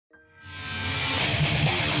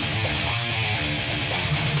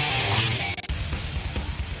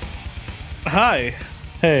Hi.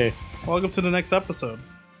 Hey. Welcome to the next episode.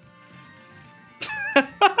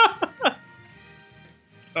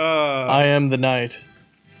 I am the knight.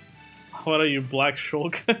 What are you, Black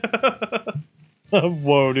Shulk?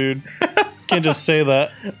 Whoa, dude. Can't just say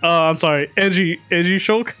that. I'm sorry. Edgy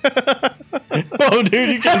Shulk? Oh, dude,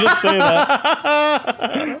 you can't just say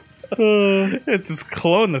that. It's this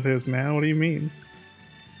clone of his, man. What do you mean?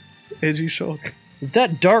 Edgy Shulk. Is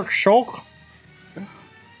that Dark Shulk?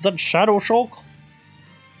 Is that Shadow Shulk?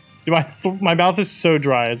 Dude, my mouth is so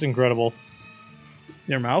dry. It's incredible.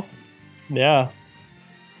 Your mouth? Yeah.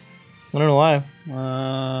 I don't know why.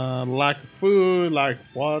 Lack of food, lack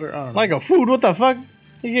of water. I don't know. Lack of food? What the fuck?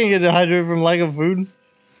 You can't get dehydrated from lack of food.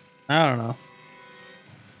 I don't know.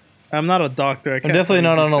 I'm not a doctor. I'm definitely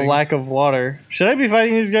not on a lack of water. Should I be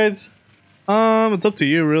fighting these guys? It's up to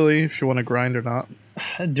you, really, if you want to grind or not.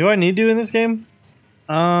 Do I need to in this game?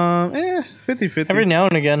 50-50. Every now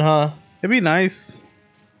and again, huh? It'd be nice.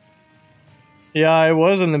 Yeah, I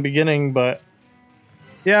was in the beginning, but...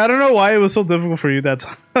 Yeah, I don't know why it was so difficult for you that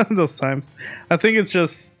those times. I think it's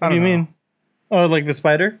just... What do you mean? Oh, like the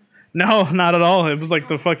spider? No, not at all. It was like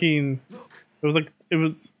the fucking... It was like... It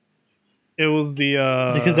was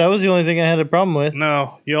the... Because that was the only thing I had a problem with.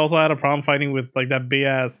 No, you also had a problem fighting with like that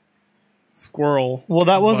big-ass squirrel. Well,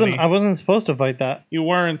 that wasn't... bunny. I wasn't supposed to fight that. You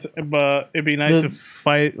weren't, but it'd be nice to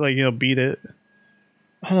fight, like, you know, beat it.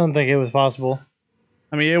 I don't think it was possible.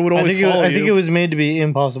 I mean, it would always follow I think it was made to be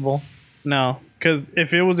impossible. No, because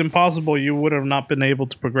if it was impossible, you would have not been able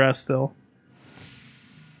to progress still.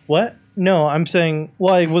 What? No, I'm saying...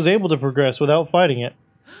 Well, I was able to progress without fighting it.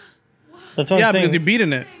 That's what I'm saying. Yeah, because you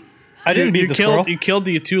beaten it. I didn't beat the squirrel. You killed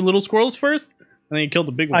the two little squirrels first, and then you killed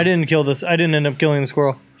the big one. I didn't kill this. I didn't end up killing the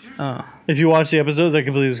squirrel. Oh. If you watch the episodes, I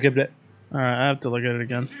completely skipped it. Alright, I have to look at it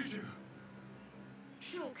again.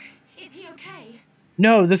 Shulk, is he okay?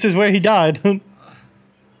 No, this is where he died. Tell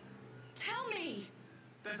me!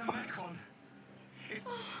 There's a mechon. It's...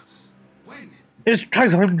 When? It's I'm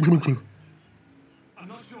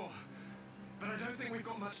not sure. But I don't think we've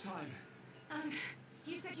got much time.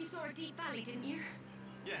 You said you saw a deep valley, didn't you?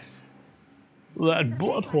 Yes. That There's a place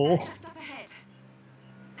like butthole. that just up ahead.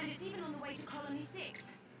 And it's even on the way to Colony 6.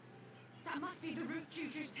 That must be the route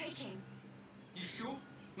Juju's taking. You sure?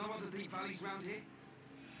 No other deep valleys around here?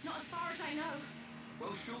 Not as far as I know.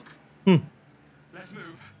 Well, Shulk. Let's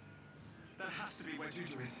move. That has to be where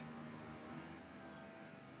Juju is.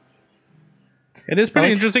 It is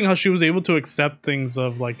pretty interesting how she was able to accept things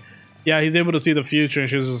of like, yeah, he's able to see the future, and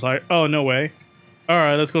she was just like, oh, no way.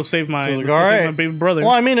 Alright, let's go save my, Like, alright. my baby brother.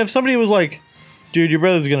 Well, I mean, if somebody was like, dude, your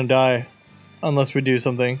brother's gonna die unless we do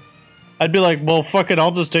something, I'd be like, well, fuck it,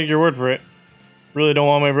 I'll just take your word for it. Really don't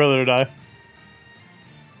want my brother to die.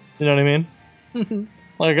 You know what I mean?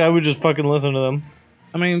 Like, I would just fucking listen to them.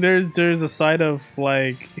 I mean, there's a side of,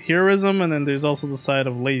 like, heroism, and then there's also the side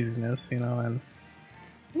of laziness, you know, and...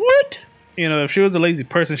 What? You know, if she was a lazy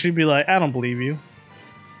person, she'd be like, I don't believe you.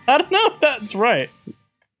 I don't know if that's right.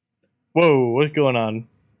 Whoa, what's going on?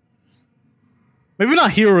 Maybe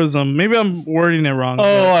not heroism. Maybe I'm wording it wrong.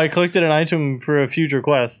 Oh, I collected an item for a future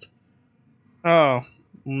quest. Oh,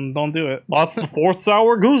 don't do it. Lots of the fourth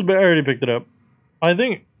sour gooseberry. I already picked it up. I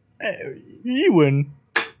think Ewan.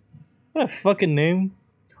 What a fucking name.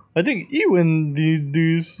 I think Ewan these.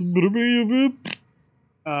 Is that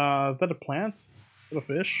a plant? Is that a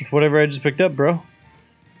fish? It's whatever I just picked up, bro.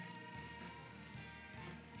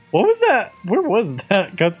 What was that? Where was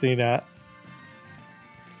that cutscene at?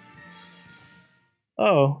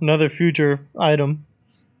 Oh, another future item.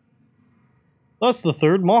 That's the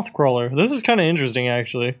third moth crawler. This is kind of interesting,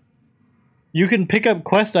 actually. You can pick up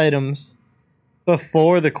quest items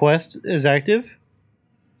before the quest is active,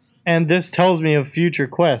 and this tells me of future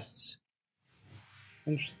quests.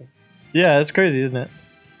 Interesting. Yeah, that's crazy, isn't it?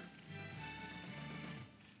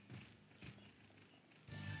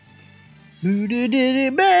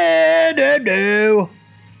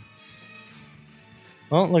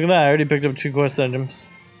 Well, look at that. I already picked up 2 quest items.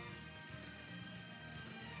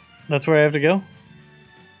 That's where I have to go?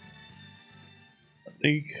 I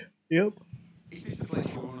think, yep. Is this the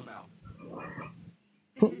place you're on about?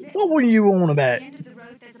 This is it. What were you on At about? the end of the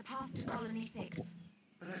road, there's a path to Colony 6.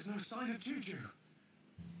 But there's no sign of Juju.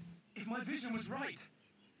 If my vision was right,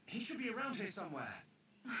 he should be around here somewhere.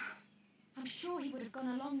 I'm sure he would have gone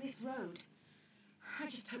along this road. I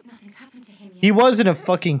just hope nothing's happened to him yet. He was in a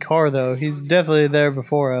fucking car, though. He's definitely there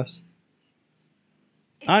before us.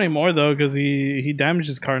 Not anymore, though, because he damaged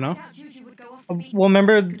his car now. I doubt Juju would go off the beaten Well,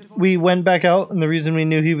 remember path. we went back out, and the reason we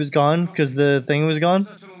knew he was gone, because the thing was gone?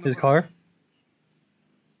 His car?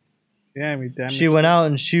 Yeah, we damaged. She went out,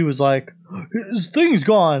 and she was like, his thing's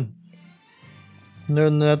gone!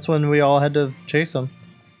 And that's when we all had to chase him.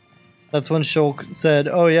 That's when Shulk said,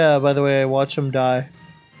 "Oh yeah, by the way, I watched him die."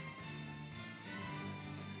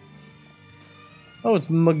 Oh, it's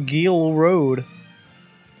McGill Road.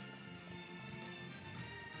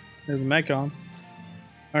 There's a mechon.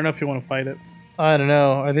 I don't know if you want to fight it. I don't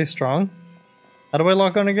know. Are they strong? How do I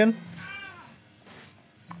lock on again?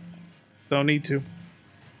 Don't need to.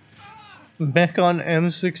 Mechon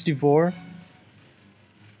M64.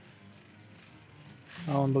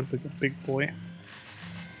 That one looks like a big boy.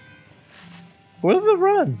 Where does it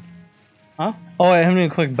run? Huh? Oh, I haven't even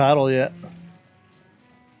clicked battle yet.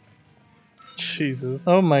 Jesus.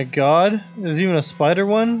 Oh my god. There's even a spider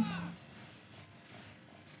one?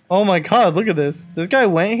 Oh my god, look at this. This guy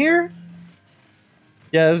went here?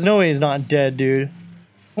 Yeah, there's no way he's not dead, dude.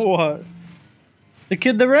 What? The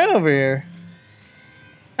kid that ran over here.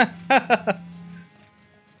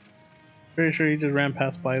 Pretty sure he just ran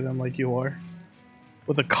past by them like you are.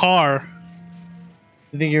 With a car.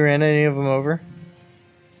 You think you ran any of them over?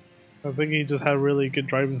 I think he just had really good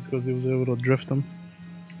driving skills. He was able to drift them.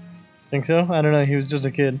 Think so? I don't know. He was just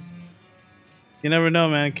a kid. You never know,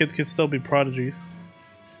 man. Kids can still be prodigies.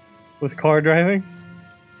 With car driving?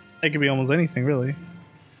 It could be almost anything, really.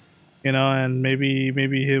 You know, and maybe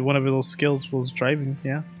one of those skills was driving.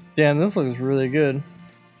 Yeah. Damn, this looks really good.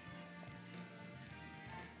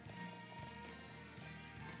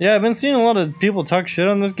 Yeah, I've been seeing a lot of people talk shit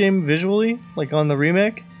on this game visually, like on the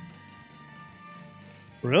remake.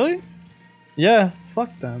 Really? Yeah,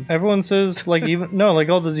 Fuck them. everyone says, like, even no, like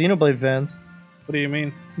all the Xenoblade fans, What do you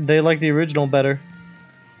mean? they like the original better.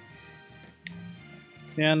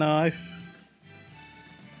 Yeah, no,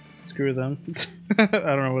 screw them. I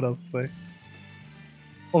don't know what else to say.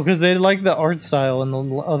 Well, because they like the art style and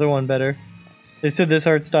the other one better. They said this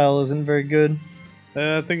art style isn't very good.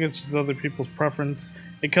 I think it's just other people's preference.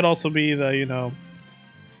 It could also be that, you know,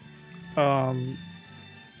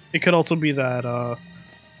 it could also be that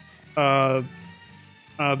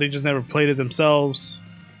they just never played it themselves.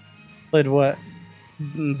 Played what?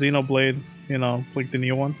 Xenoblade, you know, like the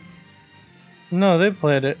new one. No, they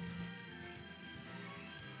played it.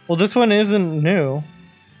 Well, this one isn't new.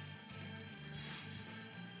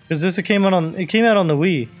 Because this came out on the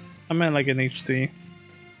Wii. I meant like an HD.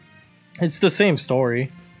 It's the same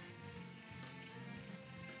story.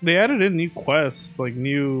 They added in new quests, like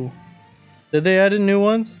new. Did they add in new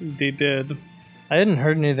ones? They did. I hadn't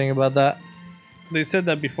heard anything about that. They said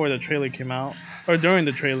that before the trailer came out, or during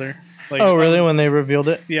the trailer. Like, Oh, really? When they revealed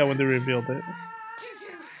it? Yeah, when they revealed it.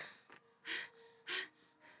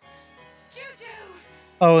 Juju!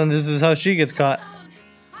 Oh, and this is how she gets caught.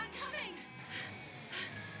 I'm coming!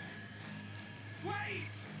 Wait!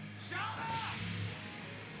 Shut up!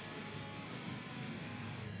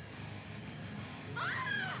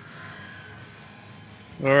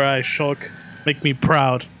 Alright, Shulk, make me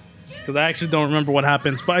proud. Because I actually don't remember what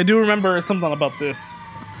happens, but I do remember something about this.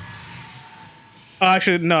 Oh,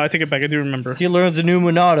 actually, no, I take it back. I do remember. He learns a new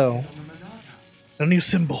Monado. A new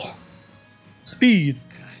symbol. Speed.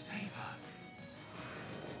 Can I save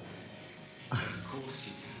her? Of course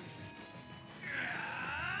you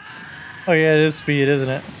can. Oh yeah, it is speed, isn't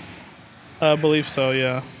it? I believe so,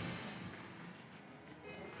 yeah.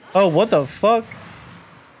 Oh, what the fuck?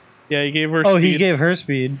 Yeah, he gave her Oh, speed. he gave her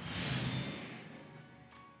speed.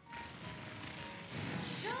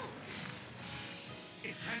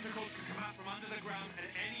 Its tentacles could come out from under the ground at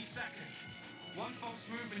any second. One false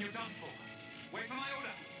move and you're done for. Wait for my order.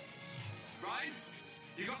 Ryan,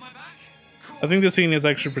 you got my back? Cool. I think this scene is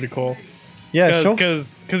actually pretty cool. Yeah, Shulk.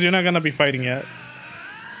 Because you're not going to be fighting yet.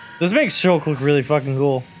 This makes Shulk look really fucking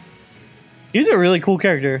cool. He's a really cool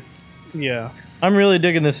character. Yeah. I'm really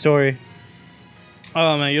digging this story.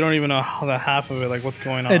 Oh, man, you don't even know the half of it, like what's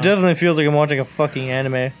going on. It definitely feels like I'm watching a fucking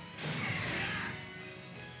anime.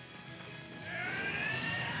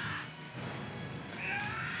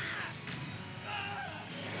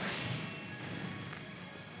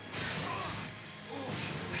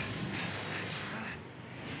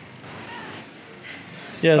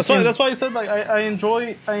 Yeah, That's why I said like I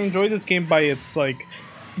enjoy this game by its like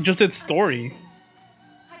just its story.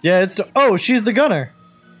 Yeah, it's oh, she's the gunner.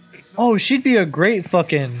 Oh, she'd be a great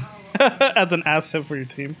fucking. As an asset for your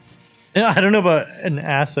team. I don't know about an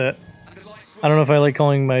asset. I don't know if I like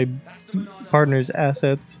calling my partners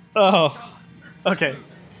assets. Oh, okay.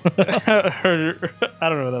 I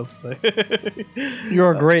don't know what else to say.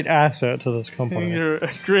 You're a great asset to this company. You're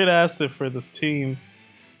a great asset for this team.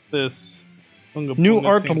 This New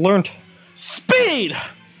art team. learnt. Speed.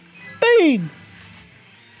 Speed.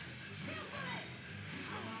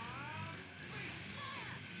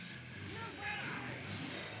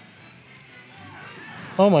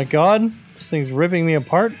 Oh my god. This thing's ripping me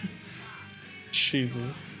apart.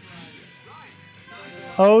 Jesus.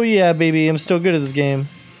 Oh yeah, baby. I'm still good at this game.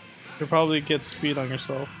 You'll probably get speed on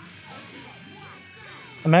yourself.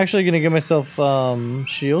 I'm actually gonna get myself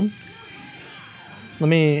shield. Let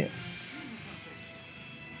me.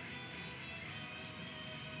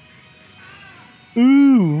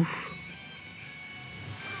 Ooh.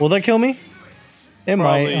 Will that kill me? It might.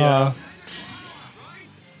 Probably, yeah.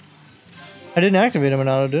 I didn't activate a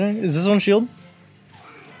Monado, did I? Is this one shield?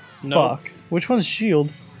 No. Fuck. Which one's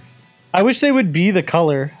shield? I wish they would be the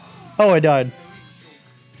color. Oh, I died.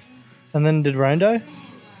 And then did Ryan die?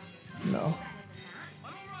 No.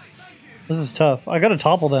 This is tough. I gotta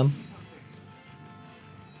topple them.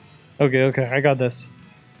 Okay, okay, I got this.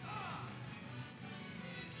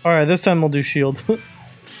 Alright, this time we'll do shield.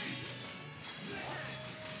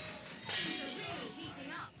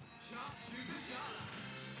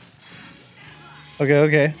 Okay,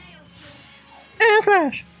 okay. And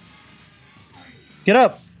slash! Get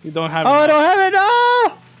up! You don't have Oh, I enough. don't have it!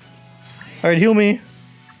 Ah! Alright, heal me.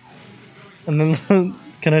 And then,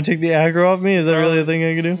 can I take the aggro off me? Is that really a thing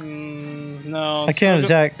I can do? No. I can't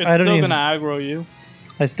attack. It's I don't still even. gonna aggro you.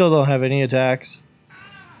 I still don't have any attacks.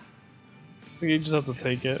 You just have to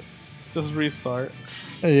take it. Just restart.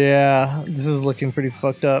 Yeah, this is looking pretty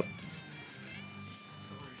fucked up.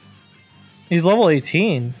 He's level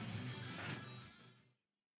 18.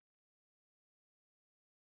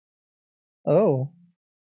 Oh.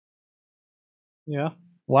 Yeah.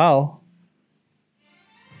 Wow.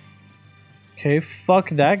 Okay, fuck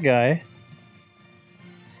that guy.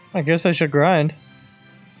 I guess I should grind.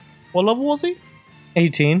 What level was he?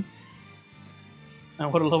 18.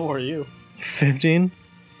 And what level are you? 15.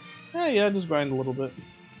 Yeah, just grind a little bit.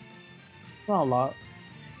 Not a lot.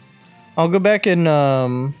 I'll go back and,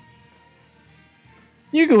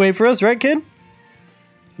 You can wait for us, right, kid?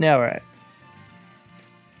 Yeah, right.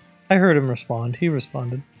 I heard him respond. He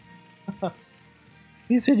responded.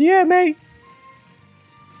 He said, yeah, mate.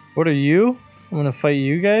 What are you? I'm gonna fight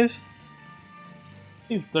you guys?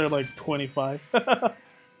 They're like 25.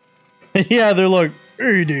 Yeah, they're like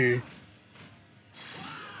 80.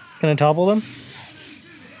 Can I topple them?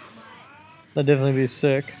 That'd definitely be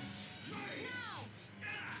sick.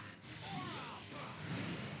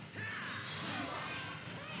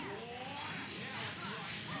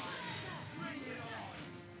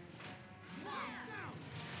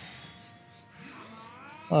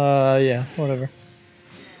 Yeah, whatever.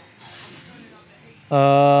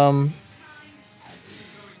 I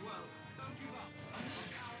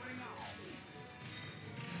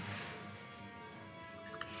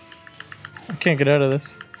can't get out of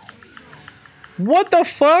this. What the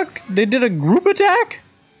fuck? They did a group attack?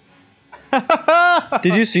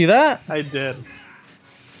 Did you see that? I did.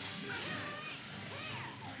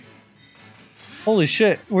 Holy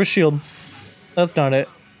shit, where's shield? That's not it.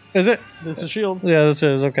 Is it? This is shield. Yeah, this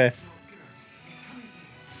is, okay.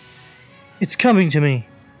 It's coming to me.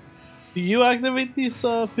 Do you activate these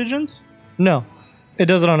visions? No. It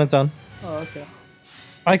does it on its own. Oh, okay.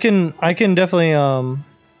 I can definitely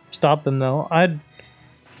stop them though.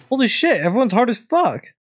 Holy shit, everyone's hard as fuck.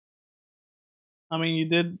 I mean, you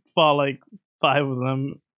did fought like 5 of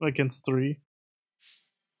them against 3.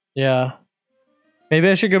 Yeah. Maybe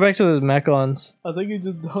I should go back to those mechons. I think you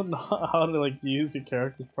just don't know how to like use your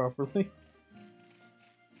characters properly.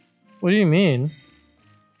 What do you mean?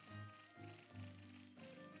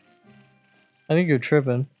 I think you're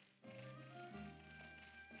tripping.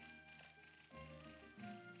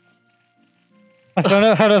 I found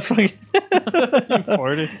out how to fucking... You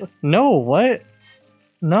farted. No, what?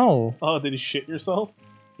 No. Oh, did you shit yourself?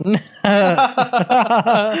 A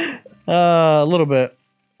little bit.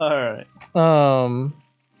 Alright.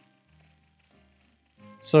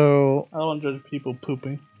 So... I don't judge people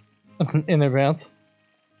pooping. in their pants?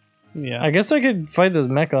 Yeah. I guess I could fight those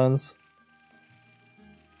mechons.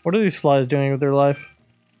 What are these flies doing with their life?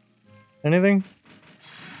 Anything?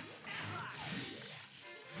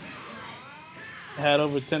 I had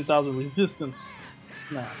over 10,000 resistance.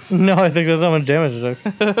 Nah. No, I think that's how much damage it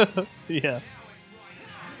took. Yeah.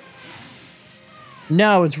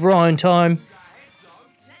 Now it's Ryan time.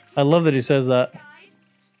 I love that he says that.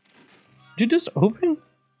 Did you just open?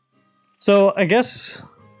 So, I guess...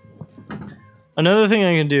 Another thing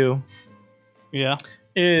I can do... Yeah.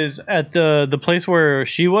 Is at the place where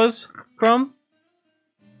she was from,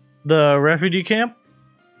 the refugee camp.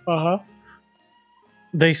 Uh-huh.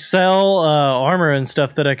 They sell armor and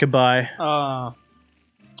stuff that I could buy.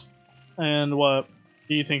 And what?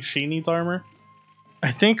 Do you think she needs armor?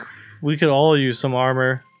 I think we could all use some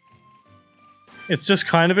armor. It's just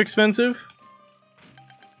kind of expensive.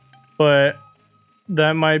 but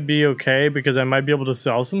that might be okay because I might be able to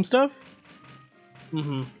sell some stuff.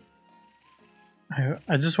 Mm-hmm.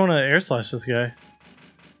 I just want to air slash this guy.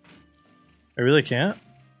 I really can't.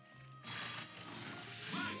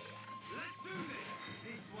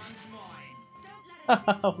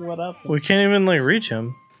 What happened? We can't even like reach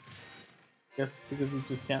him. Guess because he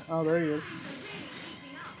just can't. Oh, there he is.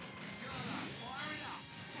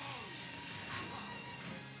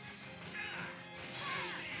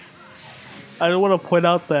 I don't want to point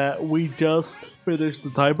out that we just finished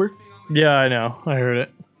the timer. Yeah, I know. I heard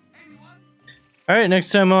it. All right, next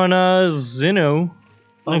time on Xeno.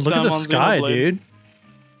 Oh, Next look at time the on sky, Xenoblade. dude.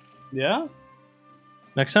 Yeah?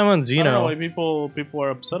 Next time on I don't know why Xeno. people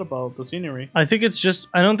are upset about the scenery. I think it's just.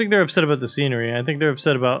 I don't think they're upset about the scenery. I think they're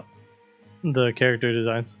upset about the character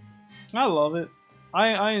designs. I love it.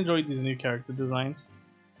 I enjoyed these new character designs.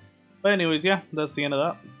 But anyways, yeah, that's the end of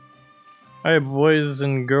that. All right, boys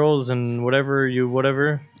and girls and whatever.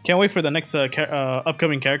 Can't wait for the next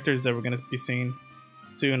upcoming characters that we're gonna be seeing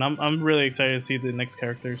soon. I'm really excited to see the next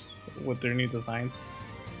characters with their new designs.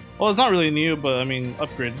 Well, it's not really new, but I mean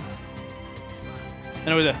upgrade.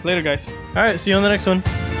 Anyways, yeah, later guys. All right, see you on the next one.